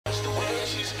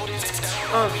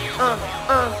Oh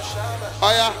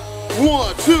yeah,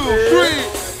 1, 2, 3.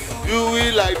 Do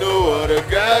it like no other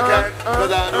girl can.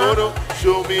 Cause I know no.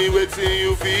 Show me what's in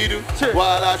you feel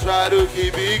while I try to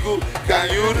keep it good. Can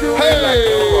you do it like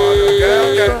no other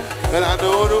girl can? And I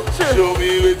know no. Show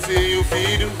me what's in you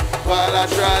feel while I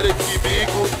try to keep it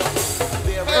good.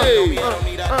 Hey,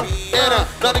 and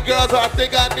none of the girls I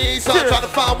think I need, so I'm trying to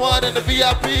find one in the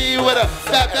VIP with a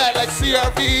fat back like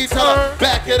CRV. Tell her,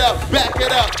 back it up, back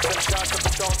it up.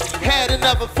 Had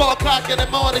enough at 4 o'clock in the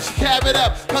morning, she cab it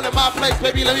up. Come to my place,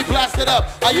 baby, let me blast it up.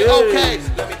 Are you okay?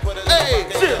 Hey,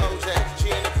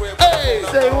 hey,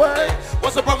 say what?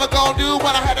 What's a brother gonna do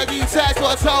when I had to be taxed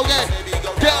for a toll gang?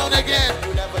 Down again,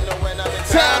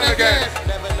 down again,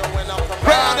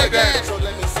 round again.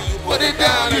 Put it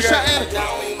down, you shoutin'.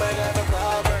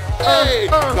 Hey,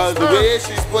 cause the way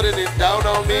she's putting it down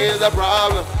on me is a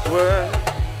problem.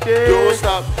 Don't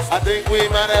stop, I think we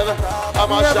might have a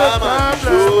shaman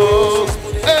show.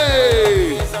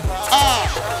 Hey,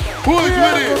 who is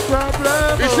winning?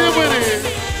 Is she winning?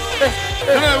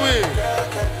 Can I win?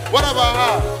 What about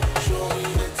her? She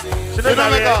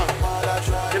don't make her.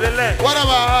 What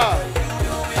about her?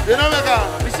 She don't make her.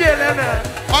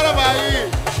 What about him?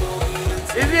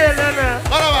 Is he a learner?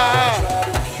 What about her?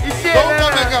 Is he a Don't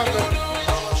come learner? back.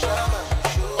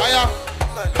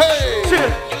 Hey!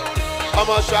 I'm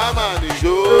a shaman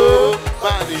show,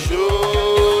 man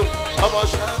show. I'm a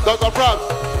Dr. Props.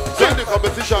 Join the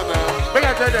competition now. Make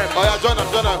I join them. Oh yeah, join them,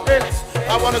 join them.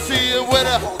 I wanna see you with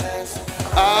her.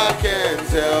 I can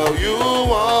tell you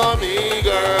want me,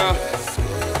 girl,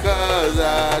 cause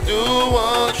I do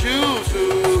want you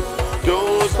to.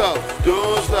 Don't stop,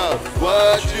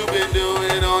 what you been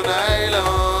doing all night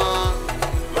long,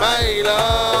 my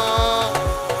long.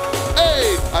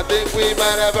 Hey, I think we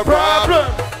might have a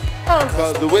problem,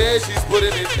 cause the way she's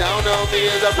putting it down on me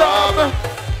is a problem.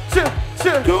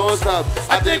 Don't stop,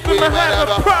 I think we might have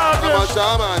a problem. I'm a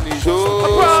shaman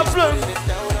show.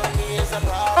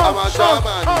 I'm a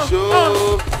shaman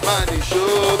show. Man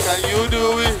show, can you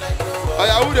do it? Oh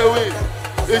yeah, who they win?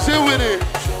 Is she winning?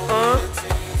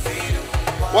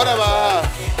 What about her?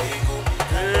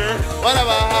 What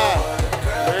about her?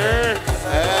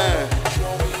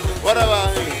 What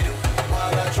about him?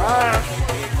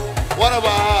 What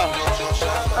about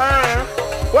her?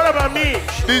 What about me?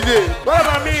 DJ. What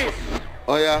about me?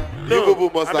 Oh yeah, No, you people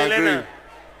must agree. Elena.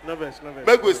 No best, no best.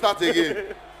 Make we start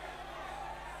again.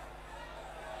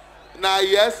 Now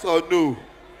yes or no?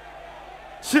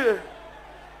 Sure.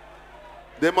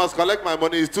 They must collect my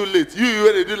money. It's too late. You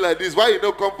when they do like this, why you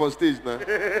not come for stage now?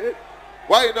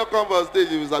 Why you not come for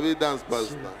stage if it's a bit dance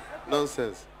pass now?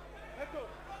 Nonsense.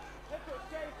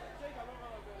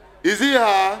 Is he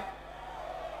her?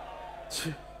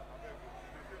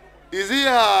 Is he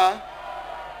her?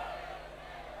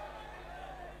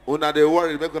 Una they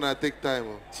worry, make una take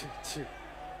time.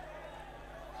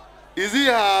 Is he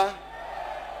her?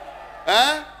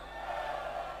 Eh?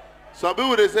 Some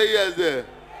people they say yes there.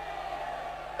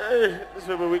 Hey, this is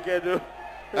what we can do.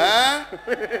 Eh?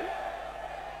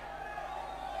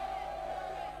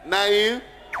 Naeem?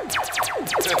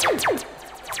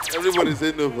 Everybody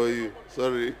say no for you.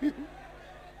 Sorry.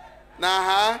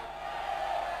 Nah,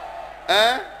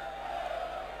 eh?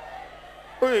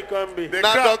 Who you can be?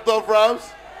 Not Dr.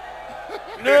 Frams?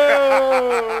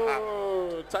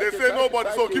 No. They say nobody,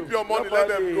 so keep your money, let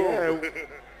them go. Yeah.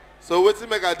 So what's it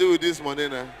make I do with this money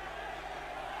now?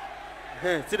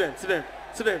 Hey, sit them.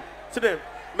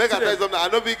 Make I tell you something. I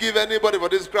don't give anybody for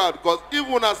this crowd because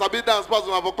even as a bit dance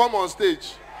person, I will come on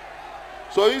stage.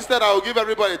 So instead, I will give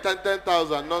everybody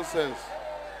 10,000. Nonsense.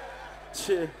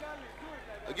 Cheer.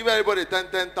 I give everybody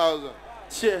 10,000.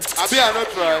 Cheer. I not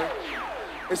try.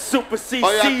 It's Super C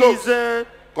Oh, yeah, season.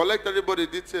 Collect everybody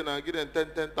detail and give them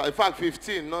 10,000. In fact,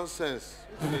 15. Nonsense.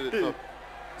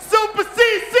 Super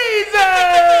C season.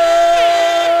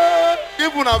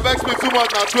 Even I vex me too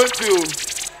much now 20.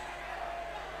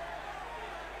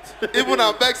 Even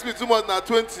I vex me too much now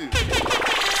 20.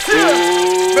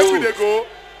 Oh. Make we they go.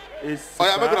 Oh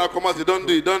yeah, make it come out. Don't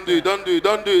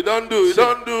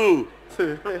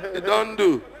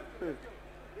do.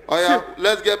 Oh yeah,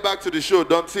 let's get back to the show.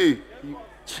 Don't see.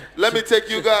 Let me take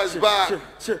you guys back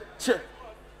to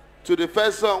the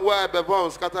first song where I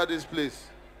performed Scatter This Place.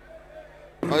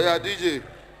 Oh yeah, DJ.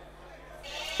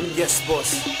 Yes, boss.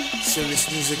 Serious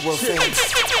music, world famous.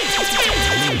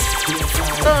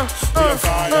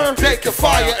 Take the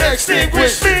fire,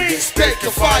 extinguish me. Take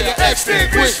the fire,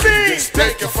 extinguish me.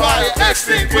 Take the fire,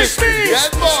 extinguish me. Yes,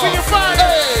 boss. We on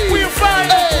fire. We on fire.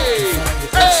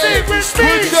 Extinguish me.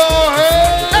 Put your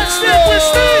hands. Extinguish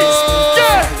me.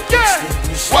 Yeah.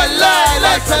 One lie,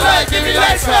 lights, give me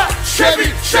lights.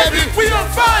 Chevy, Chevy, we on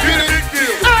fire. Get a big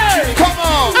deal. Hey, come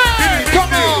on, hey,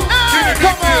 come on,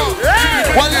 come on.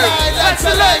 hey. One lie, lights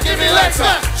a light, give me lights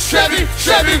up. Chevy,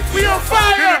 Chevy, We on Get a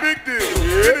fire. big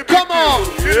deal. Get a big come on,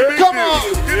 deal. come on,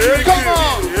 Get a big come deal.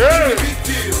 on. Yeah.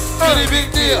 Really big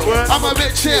deal. I'm a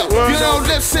bit chill. You don't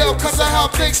lip seal cause of how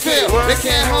things feel. They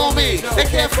can't hold me, they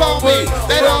can't phone me.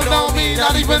 They don't know me,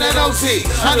 not even an OT.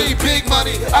 I need big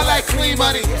money, I like clean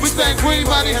money. We spend green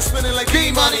money, spending like B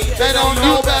money. They don't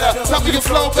know better, tell me you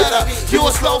flow better. You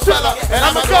a slow fella, and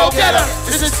I'm a go-getter.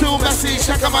 This is too messy,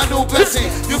 check out my new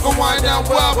Bessie. You can wind down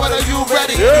well, but are you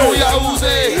ready? Do your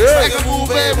Uzi, make a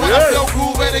move, babe. When I feel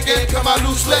groove, the game come out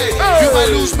loose late. You might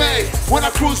lose me when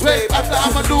I cruise, babe. After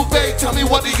I'm a new babe, tell me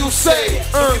what do you say?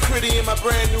 Looking pretty in my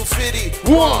brand new fitty.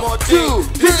 1, 2,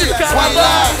 3, one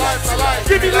line.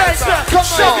 Give me lights up. Come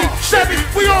Chevy, on. Chevy,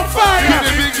 we on fire. Get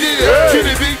a big deal, get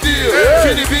a big deal,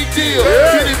 get a big deal,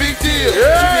 get a big deal.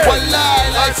 One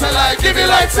line, lights a light, give me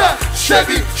lights up.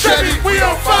 Chevy, Chevy, We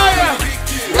on fire.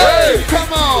 hey,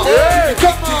 come on,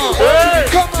 come on,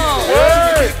 come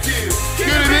on.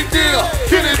 Get a big deal,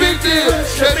 get a big deal.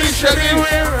 Chevy, Chevy,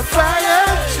 We're on fire.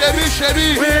 Chevy,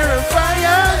 Chevy, We're on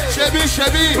fire. Chevy,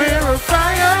 Chevy. We're on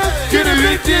fire. Get a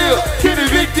big deal, get a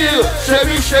big deal.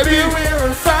 Chevy, Chevy, We're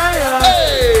on fire.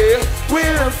 hey,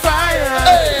 We're on fire.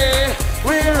 hey.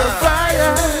 We're on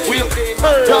fire.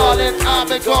 Darling, I've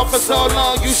been gone for so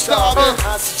long, you starving.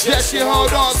 Just you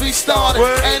hold on, we started.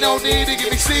 Ain't no need to give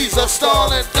me Caesar,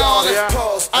 stalling, darling.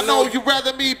 I know you'd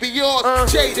rather me be yours.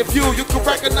 Jaded view, you can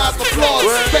recognize the flaws.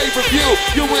 Pay-per-view,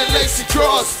 you in lacy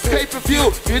drawers.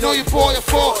 Pay-per-view, you know you boy a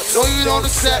four. No, you don't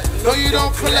accept, no, you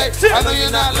don't collect. I know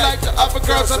you're not like the other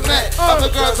girls I met.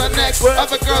 Other girls are next,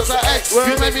 other girls are ex.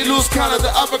 You made me lose count of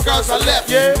the other girls I left.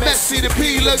 Messy, the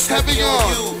P looks heavy on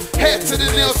you. Head to the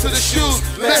nails to the shoes,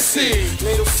 messy.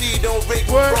 Naeto C don't rake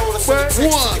with bro. That's what it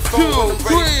takes 1, to get 2, phone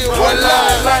 3, one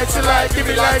line. Lights a light, give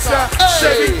me lights up.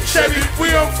 Chevy, Chevy,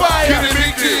 we on fire. Get a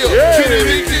big deal, get a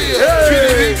big deal, get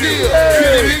a big deal,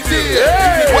 get a big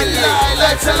deal. One line,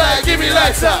 lights a light, give me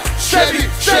lights up. Chevy,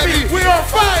 Chevy, we on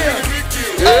fire.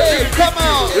 hey, come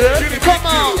on, come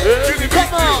on,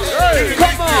 come on,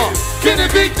 come on. Get a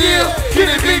big deal, get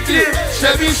a big deal.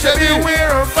 Chevy, Chevy,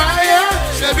 We're on fire.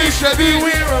 Chevy, Chevy,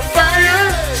 We're on fire.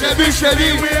 Chevy,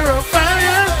 Chevy. We're on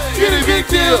fire. Get a big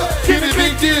deal, get a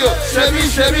big deal. Chevy,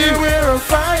 Chevy, We're on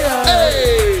fire.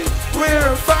 hey, We're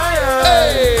on fire.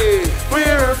 hey.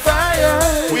 We're on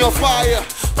fire. We on fire,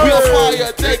 we on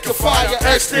fire, they can fire,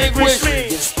 extinguish me.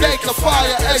 They can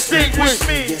fire, extinguish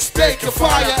me. They can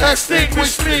fire,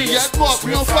 extinguish me. Yes, boss,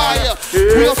 we on fire,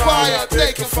 we on fire,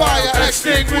 they can fire,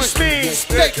 extinguish me.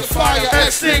 They can fire,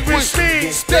 extinguish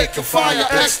me. They can fire,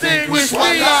 extinguish me.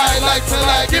 One lie, light to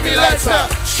light, give me lights up.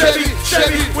 Chevy,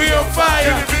 Chevy, We on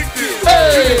fire.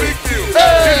 hey,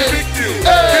 hey,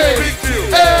 hey,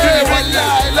 hey. One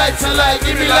lie, light to light,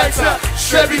 give me lights up.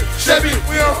 Chevy, Chevy,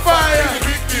 We on fire.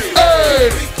 hey,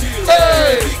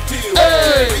 hey,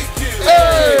 hey,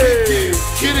 hey.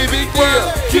 Get a big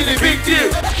deal, get a big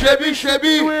deal. Chevy,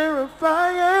 Chevy, We're on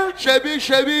fire. Chevy,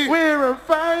 Chevy, We're on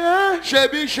fire.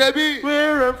 Chevy, Chevy.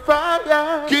 We're on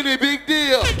fire. Get a big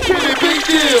deal, get a big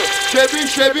deal. Chevy,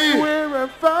 Chevy, We're on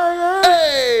fire.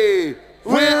 hey,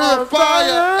 we're on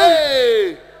fire,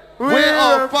 hey, we're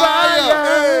on fire,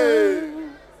 hey.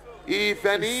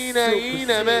 Ifanina,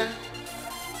 ina, man.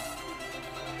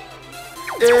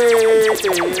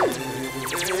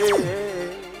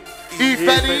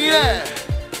 Ifanina,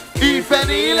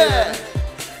 Ifanina,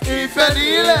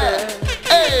 Ifanina,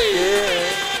 hey.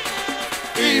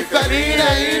 Ifanina,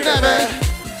 ina, man.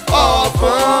 All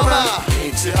for my,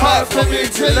 hard for me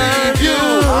to leave you.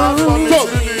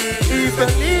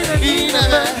 Ifanina, ina,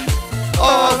 man.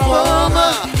 All for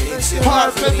my,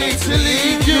 hard for me to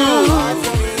leave you.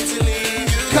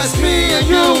 Cause me and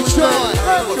you join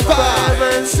 5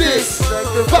 and 6,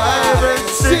 5 and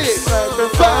 6,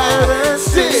 5 and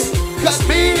 6. Cause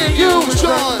me and you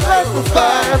join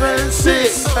 5 and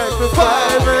 6,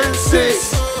 5 and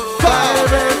 6,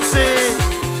 5 and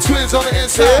 6. Twins on the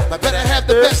inside, I better have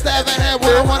the best I ever had.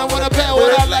 When I wanna bet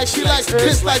what I like, she likes.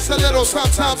 Dislikes a little,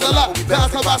 sometimes a lot.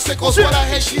 Bounce on bicycles, what I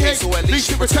hate, she hates. So at least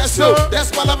she pretends to.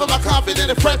 That's my love and my confident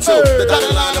and friend too. The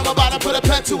dotted line on my body, put a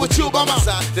pen to with you by my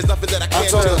side. There's nothing that I can't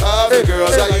do. I told other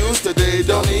girls I used to date,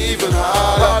 don't even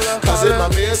holler. Cause if my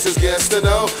missus gets to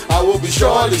know, I will be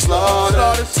surely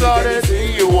slaughtered. Take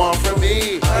anything you want from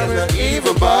me, I'm not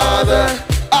even bothered.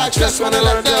 I just wanna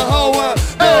let the whole world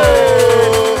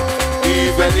know.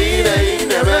 Even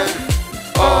ina, man.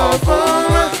 All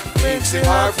for makes it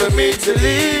hard for me to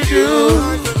leave you.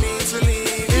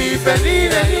 Even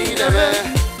ina,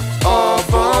 man. All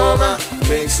for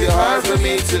makes it hard for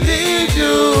me to leave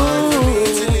you.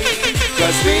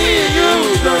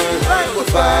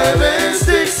 with 5 and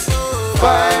 6.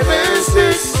 5 and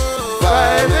 6.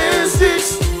 5 and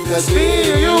 6. Cause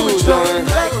me and you join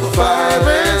like 5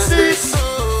 and 6.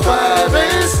 5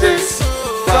 and 6.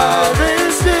 5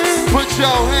 and 6. Put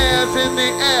your hands in the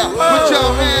air. Put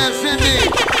your hands in the.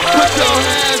 Put your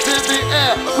hands in the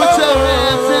air. Put your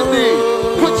hands in the.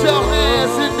 Put your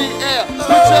hands in the air.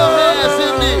 Put your hands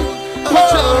in the. Put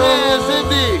your hands in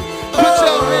the. Put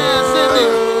your hands in the.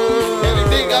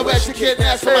 Anything I wear, she can't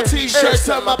ask for my t-shirts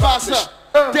and my bossa.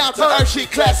 Down to earth, she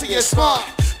classy and smart.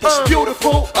 But she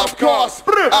beautiful, of course.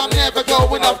 I'm never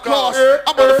going, of course.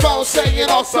 I'm on the phone saying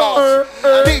all sorts.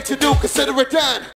 I need to do, consider it done.